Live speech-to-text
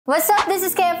What's up? This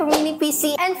is Kaya from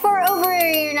UniPC, and for over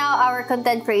a year now, our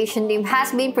content creation team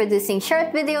has been producing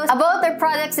short videos about our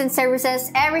products and services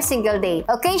every single day.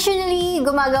 Occasionally,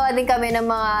 gumagawa din kami ng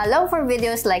mga long-form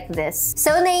videos like this.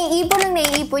 So,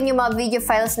 naiipon yung mga video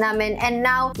files namin, and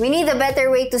now, we need a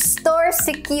better way to store,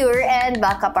 secure, and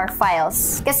backup our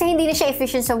files. Kasi hindi na siya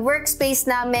efficient sa workspace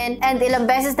namin, and ilang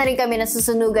beses na rin kami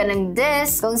nasusunugan ng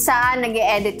disk kung saan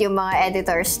nag-e-edit yung mga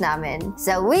editors namin.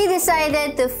 So, we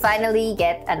decided to finally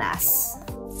get a NAS.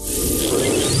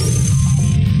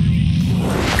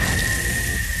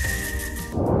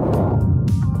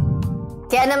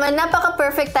 Kaya naman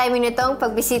napaka-perfect timing nitong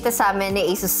pagbisita sa amin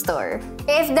ni Asustor.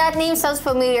 If that name sounds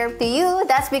familiar to you,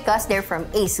 that's because they're from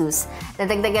Asus.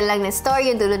 Nadagdagan lang ng store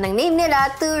yung dulo ng name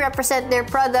nila to represent their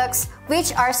products,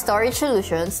 which are storage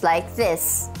solutions like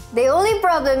this. The only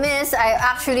problem is, I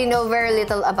actually know very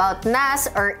little about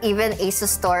NAS or even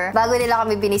Asustor bago nila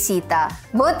kami binisita.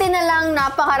 Buti na lang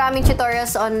napakaraming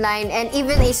tutorials online, and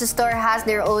even Asustor has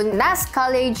their own NAS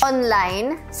college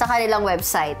online sa kanilang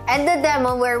website. And the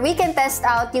demo where we can test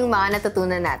out yung mga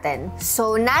natutunan natin.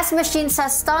 So, NAS machines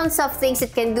has tons of things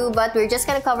it can do, but we're just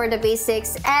gonna cover the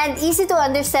basics and easy to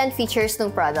understand features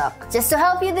ng product. Just to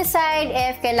help you decide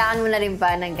if kailangan mo na rin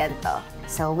ba ng ganito.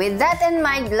 So with that in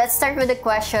mind, let's start with the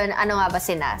question, ano nga ba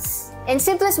si NAS? In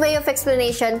simplest way of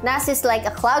explanation, NAS is like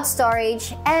a cloud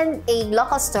storage and a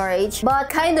local storage, but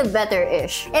kind of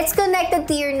better-ish. It's connected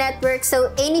to your network,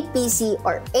 so any PC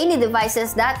or any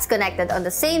devices that's connected on the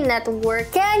same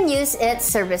network can use its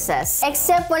services.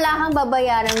 Except wala kang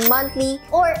babayarang monthly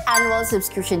or annual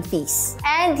subscription fees.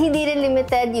 And hindi rin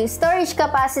limited yung storage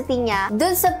capacity niya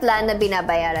dun sa plan na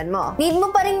binabayaran mo. Need mo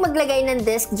pa rin maglagay ng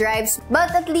disk drives, but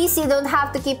at least you don't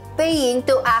have to keep paying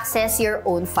to access your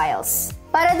own files.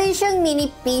 Para din siyang mini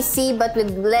PC but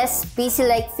with less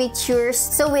PC-like features,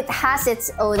 so it has its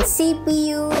own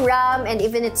CPU, RAM, and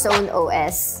even its own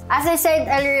OS. As I said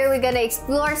earlier, we're gonna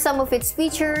explore some of its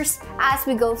features as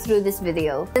we go through this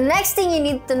video. The next thing you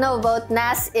need to know about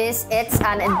NAS is it's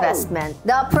an investment.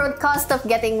 The upfront cost of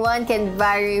getting one can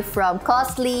vary from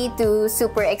costly to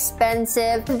super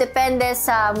expensive, depende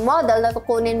sa model na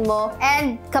kukunin mo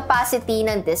and capacity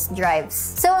ng disk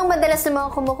drives. So, ang madalas na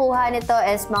mga kumukuha nito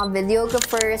is mga videographers,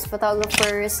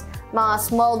 photographers, mga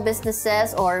small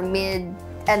businesses, or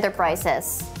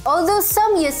mid-enterprises. Although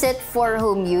some use it for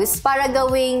home use para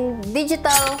gawing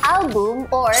digital album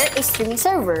or a streaming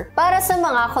server para sa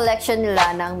mga collection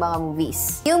nila ng mga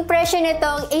movies. Yung presyo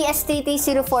nitong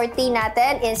ASTT040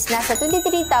 natin is nasa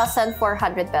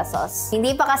 23,400 pesos.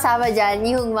 Hindi pa kasama dyan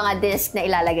yung mga disc na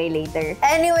ilalagay later.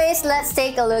 Anyways, let's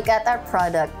take a look at our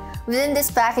product. Within this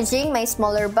packaging, may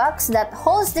smaller box that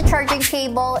holds the charging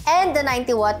cable and the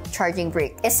 90-watt charging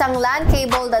brick. Isang LAN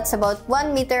cable that's about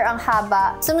 1 meter ang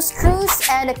haba, some screws,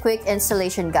 and a quick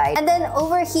installation guide. And then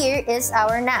over here is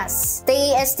our NAS.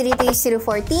 The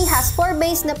AS33040 has 4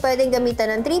 bays na pwedeng gamitan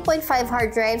ng 3.5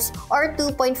 hard drives or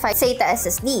 2.5 SATA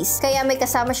SSDs, kaya may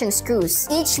kasama siyang screws.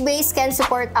 Each base can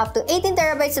support up to 18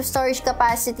 terabytes of storage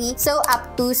capacity, so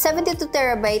up to 72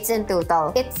 terabytes in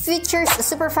total. It features a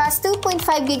super fast 2.5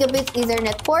 gigabit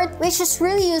Ethernet port, which is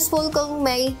really useful kung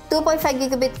may 2.5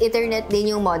 gigabit Ethernet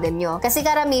din yung modem nyo, kasi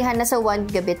karamihan na sa 1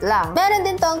 gigabit lang. Meron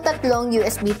din tong tatlong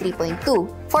USB 3.2.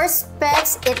 For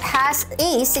specs, it has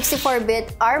a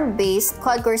 64-bit ARM-based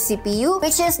quad-core CPU,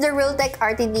 which is the Realtek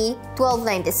RTD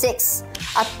 1296,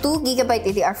 a 2 GB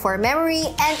DDR4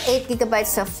 memory, and 8 GB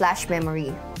of flash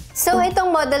memory. So,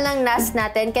 itong model ng NAS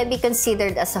natin can be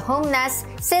considered as a home NAS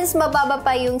since mababa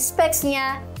pa yung specs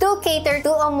niya to cater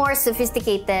to a more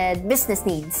sophisticated business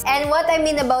needs. And what I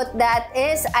mean about that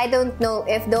is, I don't know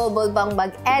if doable bang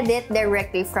mag-edit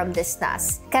directly from this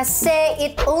NAS. Kasi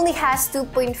it only has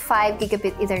 2.5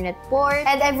 gigabit Ethernet port,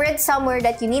 and I've read somewhere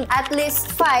that you need at least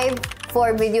 5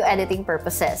 for video editing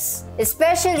purposes.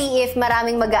 Especially if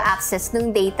maraming mag-a-access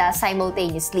ng data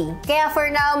simultaneously. Kaya for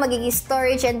now, magiging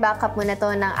storage and backup muna to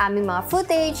ng aming mga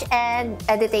footage and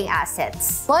editing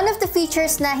assets. One of the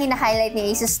features na hina-highlight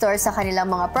ni Asustor sa kanilang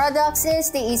mga products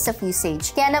is the ease of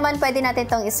usage. Kaya naman pwede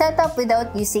natin tong i-setup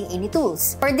without using any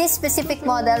tools. For this specific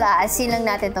model, aasin lang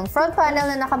natin tong front panel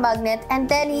na nakamagnet,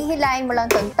 and then hihilain mo lang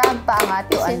tong tab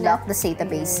paangat to unlock the SATA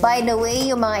base. By the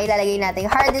way, yung mga ilalagay nating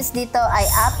hard disk dito ay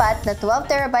 4 na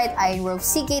 12TB Iron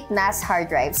Seagate NAS hard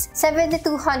drives, 7200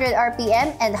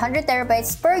 RPM, and 100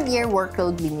 terabytes per year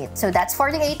workload limit. So that's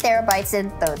 48 terabytes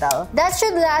in total. That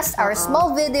should last our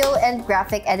small video and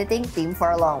graphic editing team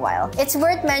for a long while. It's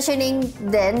worth mentioning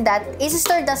then that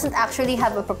Asustor doesn't actually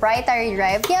have a proprietary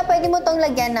drive, kaya pwede mo tong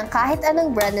lagyan ng kahit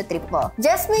anong brand na trip mo.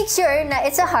 Just make sure na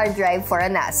it's a hard drive for a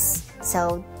NAS.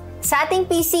 So, Sa ating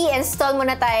PC, install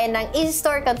muna tayo ng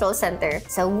Asustor Control Center.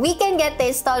 So, we can get the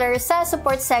installer sa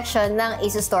support section ng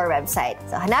Asustor website.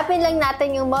 So, hanapin lang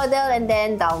natin yung model and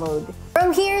then download.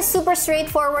 From here, super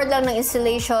straightforward lang ng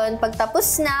installation. Pag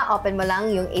tapos na, open mo lang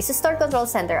yung Asustor Control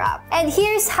Center app. And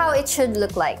here's how it should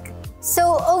look like.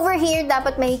 So, over here,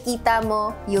 dapat makikita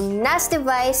mo yung NAS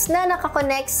device na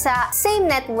nakakonect sa same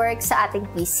network sa ating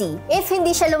PC. If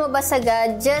hindi siya lumabas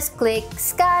agad, just click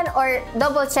scan or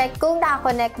double check kung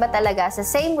nakakonect ba talaga sa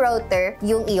same router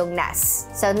yung iyong NAS.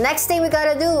 So, next thing we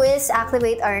gotta do is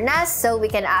activate our NAS so we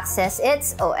can access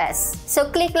its OS. So,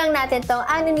 click lang natin tong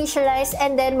uninitialize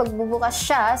and then magbubukas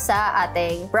siya sa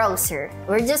ating browser.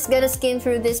 We're just gonna skim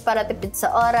through this para tipid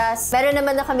sa oras. Meron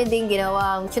naman na kami din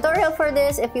ginawang tutorial for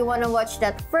this. If you wanna watch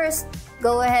that first,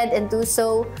 go ahead and do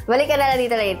so. Balik ka na lang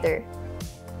dito later.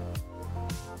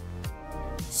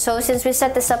 So, since we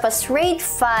set this up as RAID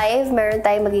 5, meron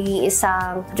tayong magiging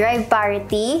isang drive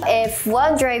parity. If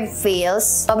one drive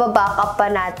fails, mababackup pa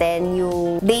natin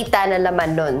yung data na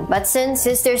laman nun. But since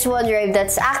there's one drive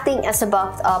that's acting as a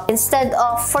backup, instead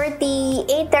of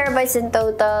 48 terabytes in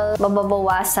total,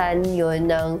 mababawasan yun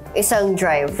ng isang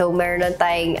drive. So, meron lang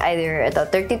tayong either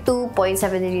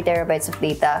 32.73 terabytes of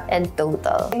data and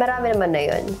total. Marami naman na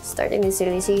yun. Starting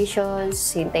initializations,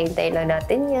 hintay-hintay lang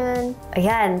natin yan.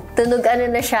 Ayan, tunog ano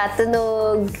na siya,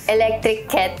 tunog electric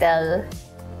kettle.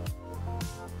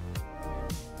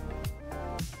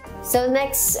 So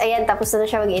next, ayan, tapos na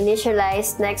siya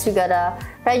mag-initialize. Next, we gotta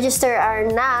register our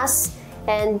NAS.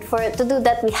 And to do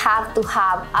that, we have to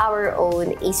have our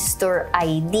own Asustor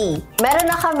ID. Meron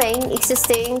na kaming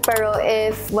existing, pero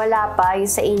if wala pa yung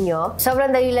sa inyo,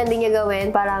 sobrang dali lang din niya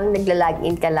gawin. Parang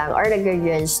nagla-login ka lang or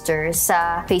nag-register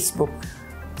sa Facebook.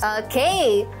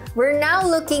 Okay! We're now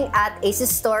looking at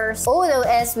Asustor's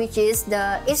OS, which is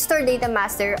the Asustor Data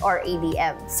Master or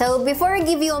ADM. So before I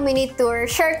give you a mini tour,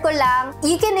 share ko lang,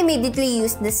 you can immediately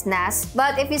use this NAS.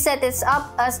 But if you set this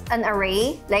up as an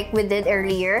array, like we did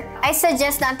earlier, I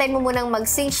suggest na antayin mo munang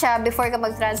mag-sync siya before ka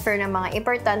mag-transfer ng mga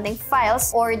importanteng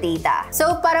files or data.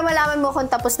 So para malaman mo kung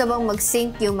tapos na bang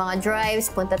mag-sync yung mga drives,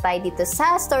 punta tayo dito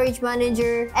sa Storage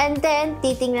Manager, and then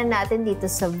titingnan natin dito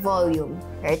sa volume.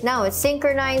 Right now, it's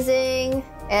synchronizing.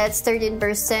 It's 13%.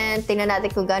 Tingnan natin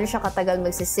kung gaano siya katagal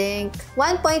magsisync.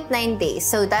 1.9 days.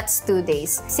 So, that's 2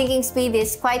 days. Syncing speed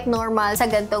is quite normal sa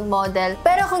gantong model.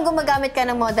 Pero kung gumagamit ka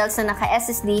ng models na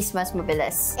naka-SSDs, mas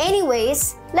mabilis.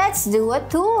 Anyways, let's do a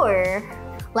tour.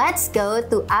 Let's go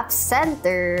to App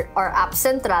Center or App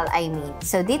Central, I mean.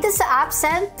 So, dito sa App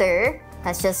Center,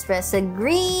 let's just press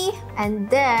agree and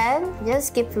then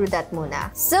just skip through that muna.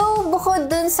 So,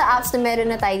 bukod dun sa apps na meron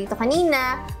na tayo dito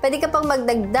kanina, pwede ka pang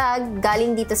magdagdag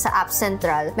galing dito sa App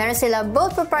Central. Meron sila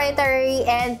both proprietary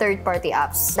and third-party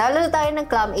apps. Download tayo ng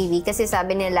Clam AV kasi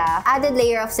sabi nila added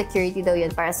layer of security daw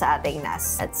yun para sa ating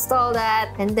NAS. Let's install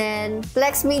that. And then,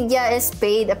 Flex Media is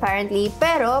paid apparently,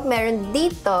 pero meron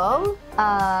ditong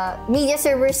media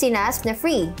server si NAS na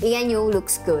free. Iyan yung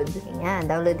looks good. Ayan,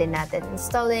 download din natin.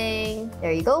 Installing. There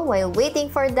you go. While waiting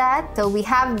for that, so we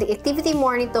have the activity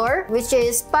monitor, which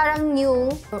is parang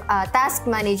yung task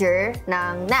manager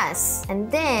ng NAS. And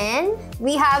then,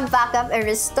 we have backup and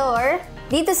restore.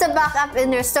 Dito sa backup and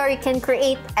restore, you can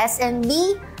create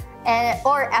SMB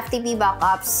or FTP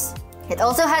backups. It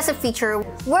also has a feature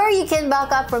where you can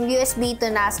back up from USB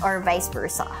to NAS or vice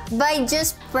versa by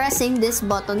just pressing this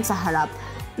button sa harap.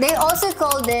 They also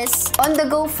call this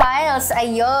on-the-go files.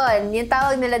 Ayun, yung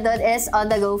tawag nila doon is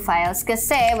on-the-go files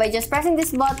kasi by just pressing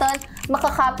this button,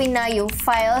 makakopy na yung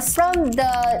files from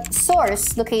the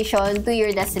source location to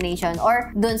your destination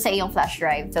or dun sa iyong flash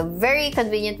drive. So, very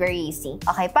convenient, very easy.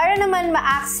 Okay, para naman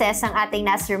ma-access ang ating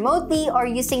NAS remotely or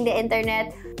using the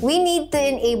internet, we need to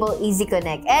enable Easy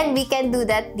Connect and we can do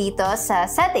that dito sa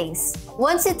settings.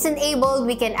 Once it's enabled,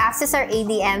 we can access our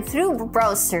ADM through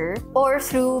browser or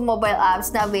through mobile apps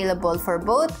na available for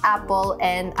both Apple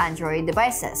and Android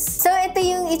devices. So, ito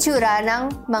yung itsura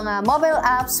ng mga mobile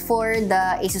apps for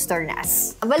the Asustor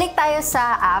NAS. Balik tayo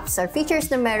sa apps or features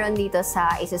na meron dito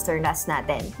sa Asustor NAS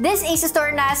natin. This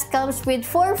Asustor NAS comes with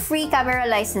 4 free camera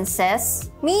licenses,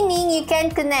 meaning you can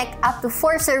connect up to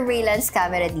 4 surveillance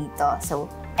camera dito.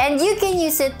 And you can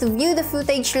use it to view the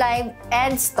footage live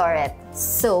and store it.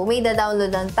 So, may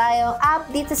da-download lang tayong app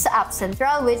dito sa App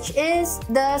Central, which is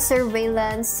the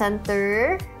Surveillance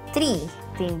Center 3.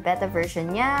 Ito yung beta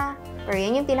version niya. Pero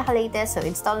yan yung pinaka-latest, so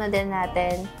install na din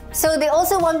natin. So, they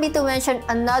also want me to mention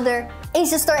another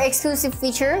Asustor exclusive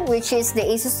feature, which is the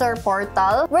Asustor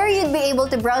portal, where you'd be able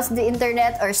to browse the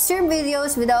internet or stream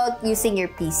videos without using your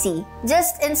PC.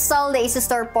 Just install the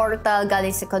Asustor portal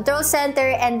galing sa control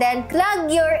center and then plug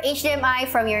your HDMI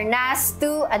from your NAS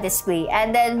to a display.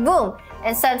 And then boom!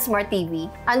 Instant Smart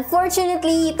TV.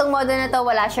 Unfortunately, itong model na to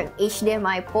wala siyang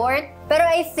HDMI port. Pero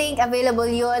I think available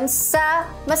yun sa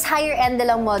mas higher-end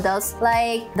nilang models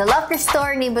like the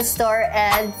Drivestor, Store,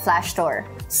 and Flashstor.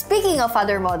 Speaking of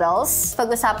other models,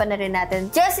 pag-usapan na rin natin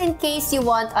just in case you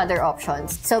want other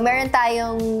options. So, meron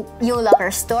tayong yung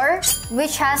Drivestor,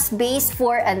 which has base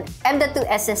for an M.2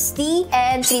 SSD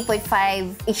and 3.5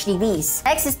 HDDs.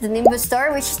 Next is the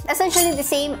Store, which is essentially the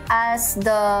same as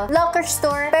the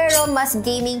Drivestor, pero mas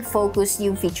gaming-focused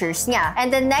yung features niya.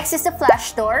 And then next is the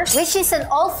Flashstor, which is an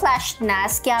all-flash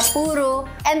NAS, kaya puro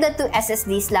M.2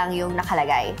 SSDs lang yung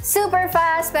nakalagay. Super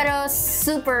fast, pero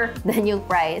super din yung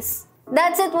price.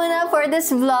 That's it muna for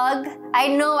this vlog. I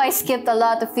know I skipped a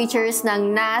lot of features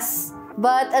ng NAS,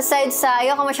 but aside sa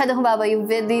ayoko masyadong humaba yung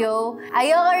video,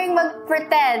 ayoko ring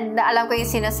mag-pretend na alam ko yung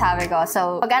sinasabi ko.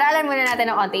 So, pag-aralan muna natin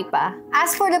ng konti pa.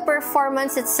 As for the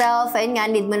performance itself, ayun nga,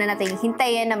 need muna natin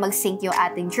hintayin na mag-sync yung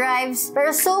ating drives.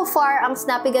 Pero so far, ang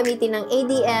snappy gamitin ng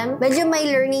ADM, medyo may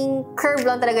learning curve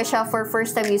lang talaga siya for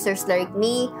first-time users like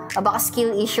me. Baka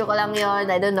skill issue ko lang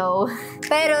yun, I don't know.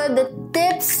 Pero the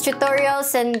tips,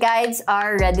 tutorials, and guides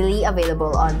are readily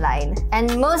available online.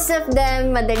 And most of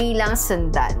them, madali lang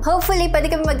sundan. Hopefully, pwede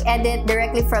kami mag-edit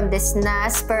directly from this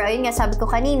NAS. Pero ayun nga, sabi ko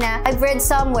kanina, I've read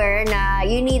somewhere na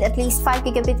you need at least 5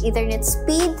 gigabit Ethernet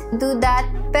speed to do that.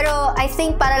 Pero I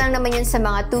think para lang naman yun sa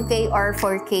mga 2K or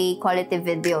 4K quality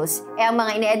videos. Eh, ang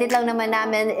mga ine-edit lang naman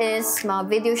namin is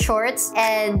mga video shorts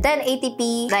and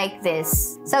 1080p like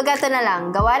this. So, gato na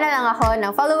lang. Gawa na lang ako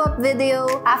ng follow-up video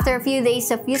after a few days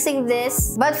of using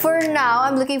this. But for now,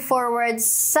 I'm looking forward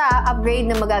sa upgrade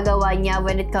na magagawa niya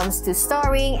when it comes to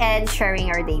storing and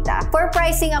sharing our data. For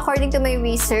pricing, according to my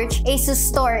research,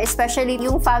 Asustor, especially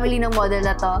yung family ng model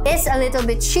na to, is a little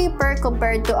bit cheaper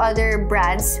compared to other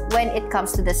brands when it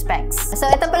comes to the specs. So,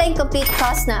 ito pala yung complete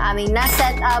cost ng aming NAS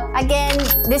setup. Again,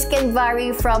 this can vary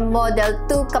from model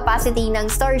to capacity ng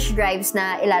storage drives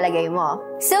na ilalagay mo.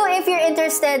 So, if you're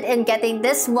interested in getting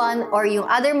this one or yung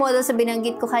other models na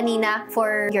binanggit ko kanina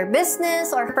for your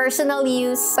business or personal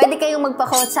use, pwede kayong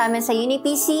magpa-quote sa amin sa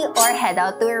UniPC or head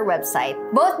out to our website.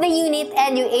 Both the unit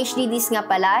and yung HDDs nga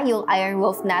pala, yung Iron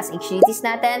Wolf NAS HDDs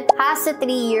natin, has a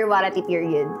 3-year warranty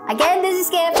period. Again, this is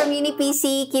Kaya from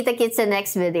UniPC. Kita-kits sa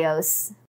next videos.